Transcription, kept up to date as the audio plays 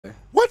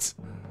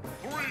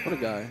What? What a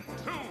guy.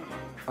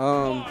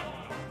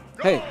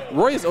 Hey,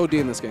 Roy is OD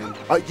in this game.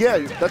 Yeah,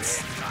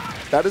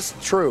 that is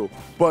true.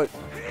 But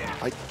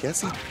I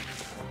guess he...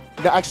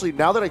 Actually,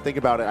 now that I think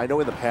about it, I know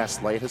in the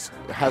past, Light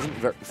hasn't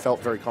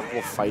felt very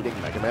comfortable fighting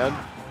Megaman.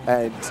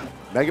 And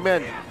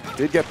Megaman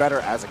did get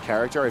better as a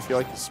character. I feel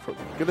like he's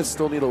going to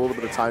still need a little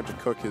bit of time to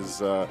cook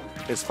his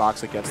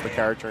Fox against the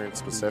character in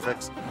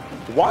specifics.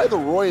 Why the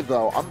Roy,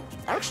 though? I'm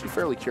actually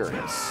fairly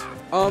curious.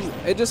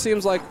 It just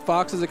seems like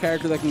Fox is a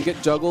character that can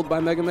get juggled by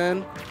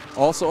Megaman.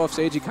 Also off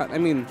stage, I can't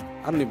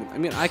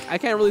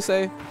really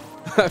say.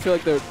 I feel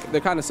like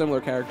they're kind of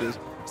similar characters.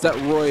 It's that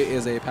Roy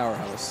is a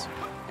powerhouse.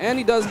 And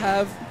he does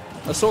have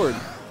a sword.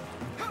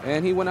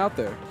 And he went out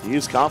there.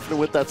 He's confident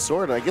with that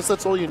sword, and I guess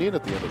that's all you need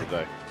at the end of the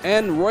day.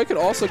 And Roy could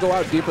also go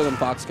out deeper than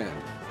Fox can.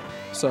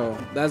 So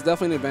that's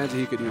definitely an advantage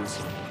he could use.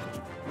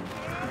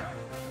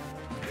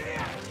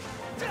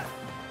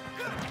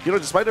 You know,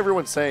 despite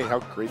everyone saying how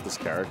great this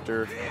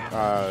character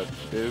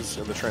is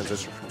in the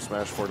transition from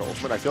Smash 4 to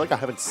Ultimate, I feel like I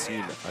haven't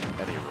seen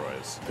any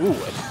Roys. Ooh.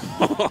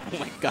 Oh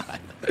my god.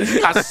 He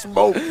got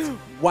smoked.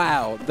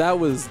 Wow, that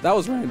was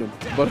random.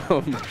 But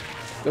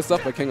good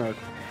stuff by KingArc.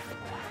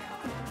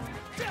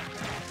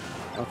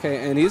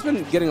 Okay, and he's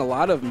been getting a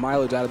lot of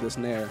mileage out of this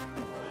Nair.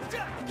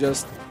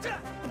 Just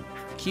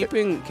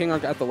keeping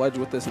KingArc at the ledge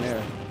with this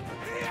Nair.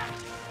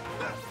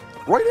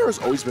 Right Nair has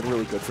always been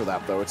really good for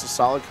that, though. It's a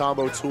solid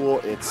combo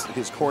tool. It's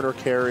his corner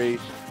carry,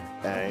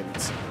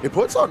 and it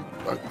puts on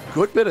a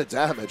good bit of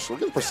damage.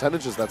 Look at the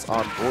percentages that's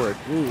on board.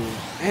 Ooh.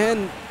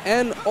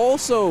 And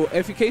also,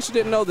 if in case you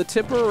didn't know, the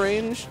tipper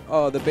range,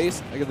 the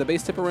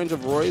base tipper range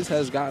of Roy's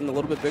has gotten a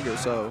little bit bigger.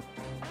 So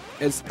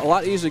it's a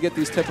lot easier to get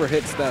these tipper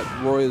hits that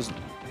Roy's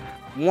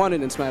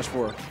wanted in Smash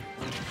 4.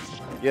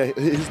 Yeah,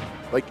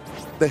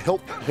 the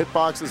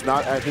hitbox is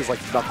not at his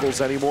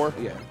knuckles anymore.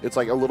 Yeah, it's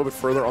like a little bit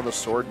further on the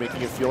sword,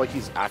 making it feel like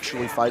he's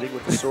actually fighting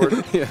with the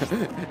sword. Yeah,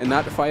 and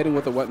not fighting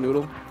with a wet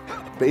noodle.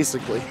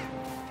 Basically.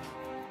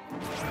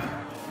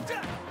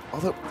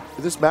 Although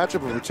this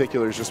matchup in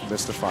particular is just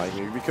mystifying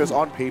me because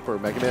on paper,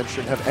 Megaman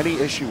shouldn't have any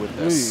issue with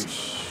this.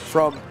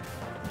 From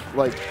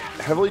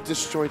heavily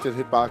disjointed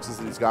hitboxes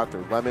that he's got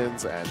through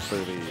Lemons and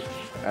through the,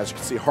 as you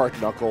can see, hard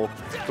knuckle,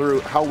 through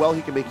how well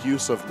he can make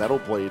use of Metal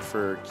Blade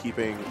for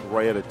keeping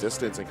Roy at a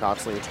distance and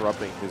constantly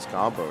interrupting his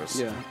combos.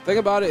 Yeah. Thing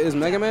about it is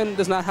Megaman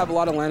does not have a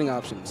lot of landing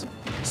options.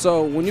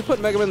 So when you put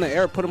Megaman in the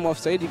air, put him off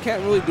stage, you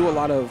can't really do a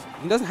lot of,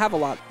 he doesn't have a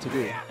lot to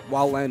do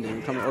while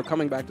landing or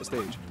coming back to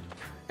stage.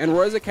 And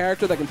Roy's a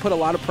character that can put a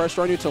lot of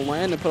pressure on you to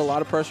land and put a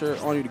lot of pressure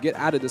on you to get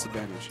out of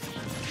disadvantage.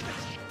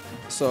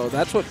 So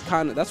that's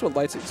what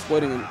Light's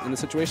exploiting in the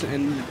situation.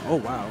 And oh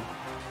wow.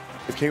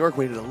 If KingArc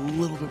waited a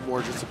little bit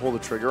more just to pull the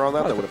trigger on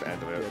that, that would have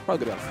ended it. Yeah,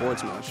 probably got a forward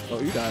smash. Oh,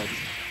 you died.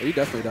 Oh, you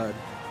definitely died.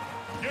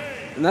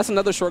 And that's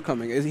another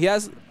shortcoming.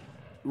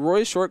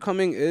 Roy's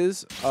shortcoming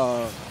is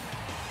the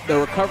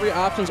recovery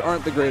options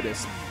aren't the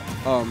greatest.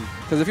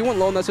 Because if he went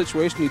low in that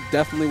situation, he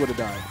definitely would have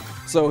died.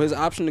 So his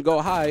option to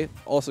go high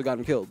also got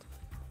him killed.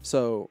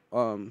 So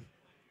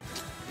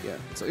yeah,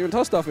 so even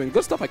tough stuff. I mean,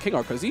 good stuff by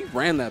KingArc because he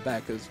ran that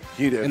back. Because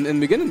he did. In the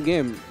beginning of the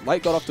game,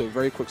 Light got off to a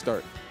very quick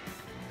start.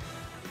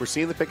 We're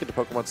seeing the pick into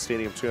Pokemon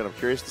Stadium 2, and I'm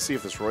curious to see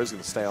if this Roy's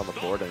going to stay on the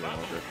board any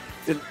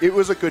longer. It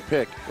was a good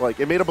pick.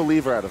 It made a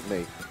believer out of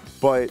me.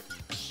 But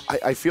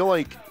I feel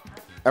like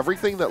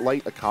everything that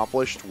Light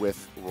accomplished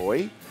with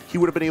Roy, he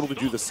would have been able to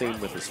do the same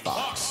with his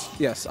Fox.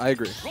 Yes, I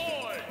agree.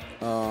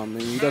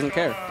 And he doesn't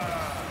care.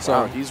 So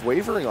wow, he's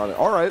wavering on it.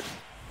 All right.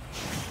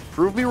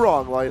 Prove me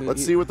wrong, Light.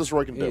 Let's see what this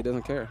Roy can do. He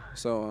doesn't care.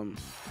 So,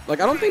 I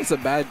don't think it's a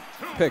bad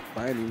pick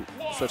by any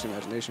stretch of the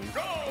imagination.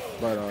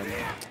 But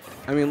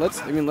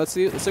let's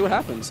see what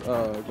happens.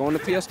 Going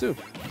to PS2.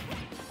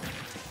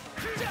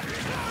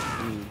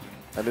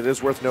 And it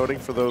is worth noting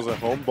for those at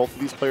home, both of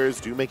these players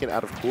do make it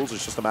out of pools.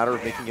 It's just a matter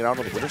of making it out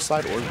on the winner's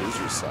side or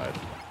loser's side.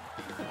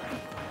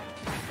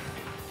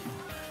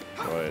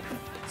 But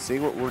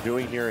seeing what we're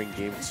doing here in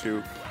Game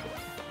 2,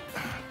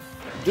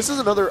 this is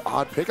another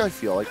odd pick, I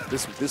feel like.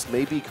 This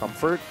may be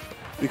comfort,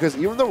 because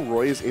even though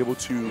Roy is able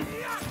to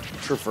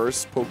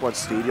traverse Pokemon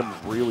Stadium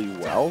really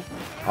well,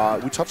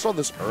 we touched on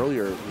this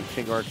earlier with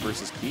KingArc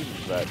versus Keaton,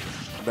 that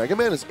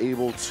Megaman is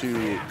able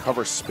to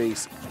cover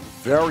space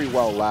very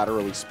well,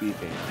 laterally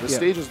speaking. This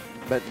stage is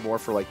meant more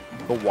for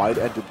the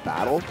wide-ended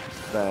battle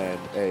than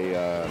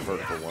a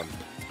vertical one.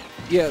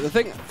 Yeah, the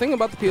thing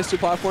about the PS2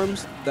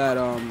 platforms that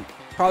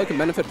probably can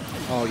benefit.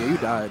 Oh yeah, you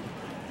died.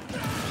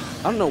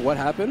 I don't know what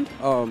happened.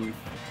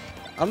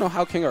 I don't know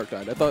how KingArc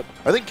died.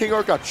 I think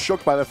KingArc got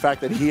shook by the fact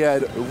that he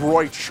had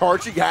Roy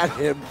charging at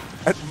him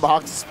at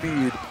Mach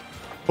speed.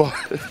 But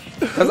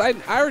because I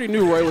already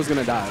knew Roy was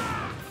gonna die,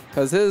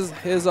 because his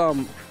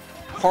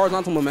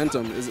horizontal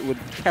momentum would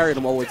carry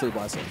him all the way to the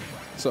blast zone.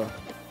 So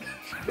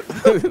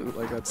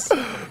that's.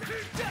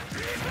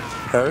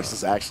 Harris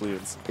is actually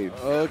insane.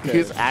 Okay.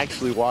 He's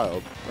actually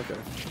wild. Okay.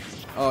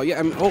 Oh yeah.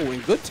 And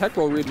good tech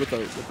roll read with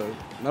the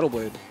Metal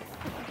Blade.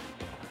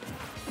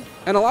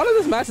 And a lot of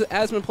this match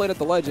has been played at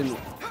the ledge, and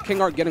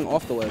KingArc getting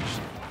off the ledge.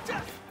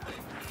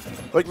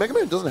 Like,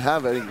 Megaman doesn't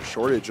have any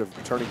shortage of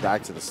returning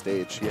back to the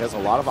stage. He has a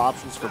lot of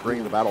options for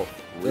bringing the battle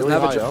really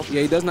high up.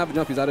 Yeah, he doesn't have a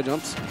jump. He's out of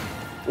jumps.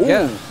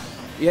 Ooh.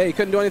 Yeah, he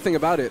couldn't do anything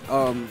about it.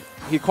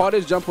 He caught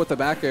his jump with the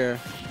back air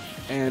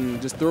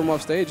and just threw him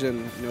off stage,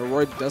 and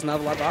Roy doesn't have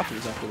a lot of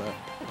options after that.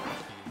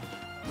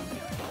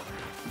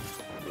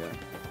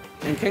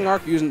 Yeah. And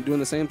KingArc doing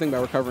the same thing by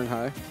recovering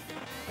high.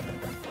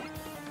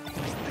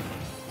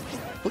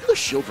 Look at the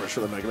shield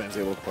pressure that Mega Man's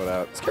able to put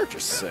out. This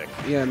character's sick.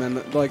 Yeah,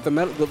 man. Like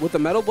with the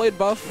Metal Blade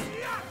buff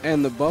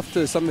and the buff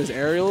to some of his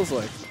aerials,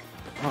 like,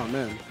 oh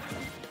man.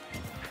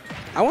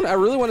 I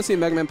really want to see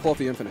Mega Man pull off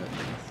the Infinite.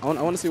 I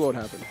want to see what would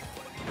happen.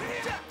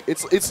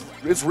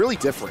 It's really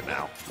different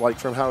now, like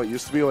from how it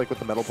used to be, like with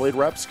the Metal Blade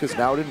reps, because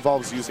now it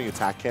involves using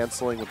attack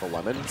canceling with the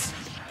lemons,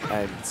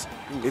 and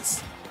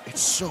it's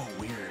so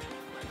weird.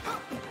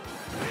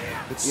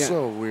 It's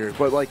so weird,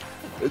 but like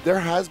there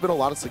has been a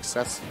lot of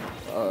success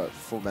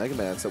for Mega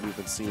Mans that we've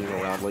been seeing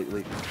around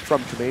lately.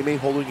 From Kameme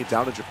holding it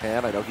down in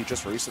Japan, I know he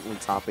just recently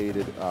top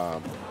 8'd. I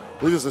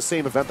believe it was the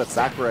same event that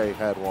Sakurai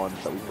had won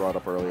that we brought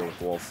up earlier with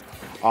Wolf.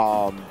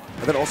 And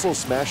then also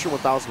Smasher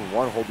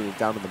 1001 holding it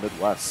down in the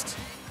Midwest.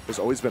 There's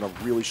always been a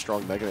really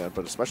strong Mega Man,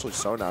 but especially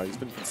so now. He's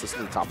been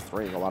consistently top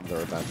 3 in a lot of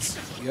their events.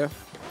 Yeah.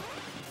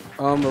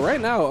 But right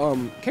now,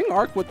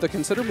 KingArc with the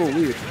considerable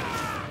lead.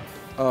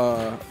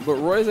 But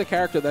Roy's a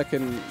character that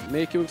can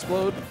make you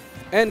explode.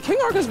 And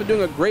KingArc has been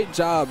doing a great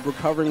job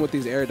recovering with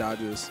these air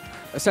dodges,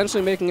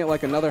 essentially making it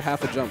like another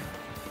half a jump.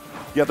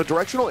 Yeah, the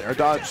directional air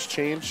dodge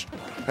change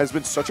has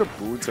been such a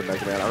boon to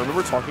Mega Man. I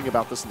remember talking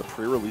about this in the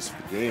pre-release of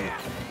the game,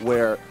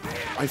 where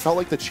I felt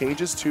like the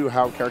changes to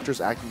how characters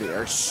act in the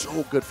air are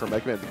so good for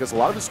Mega Man, because a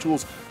lot of his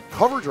tools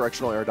cover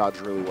directional air dodge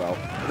really well,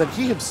 and then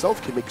he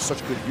himself can make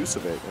such good use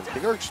of it. And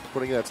KingArc's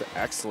putting that to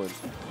excellent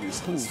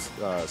use in this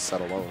set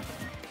alone.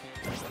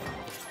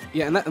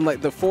 Yeah, and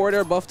like the forward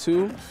air buff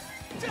too.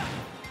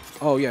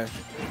 Oh yeah,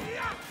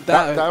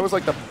 that was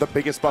like the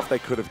biggest buff they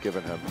could have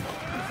given him.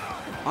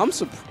 I'm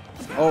surprised.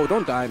 Oh,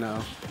 don't die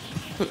now.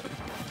 A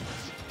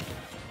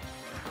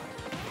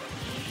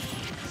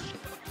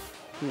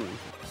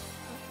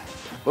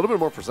little bit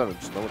more percentage.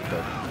 No one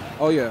could.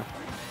 Oh yeah,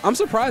 I'm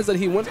surprised that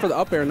he went for the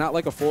up air, not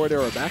like a forward air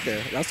or a back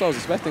air. That's what I was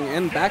expecting.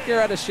 And back air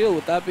at a shield.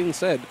 With that being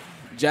said,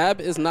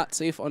 jab is not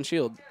safe on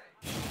shield.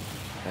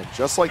 And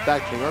just like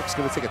that, KingArc's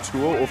going to take a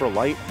 2-0 over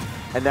Light.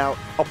 And now,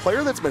 a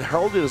player that's been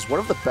heralded as one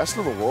of the best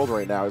in the world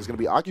right now is going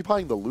to be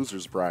occupying the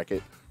losers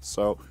bracket.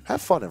 So,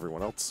 have fun,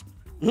 everyone else.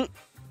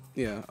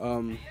 Yeah, I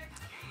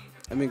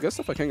mean, good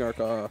stuff for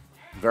KingArc.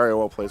 Very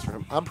well played for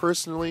him. I'm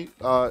personally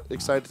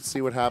excited to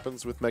see what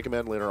happens with Mega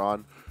Man later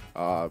on.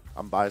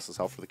 I'm biased as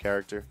hell for the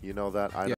character. You know that. I know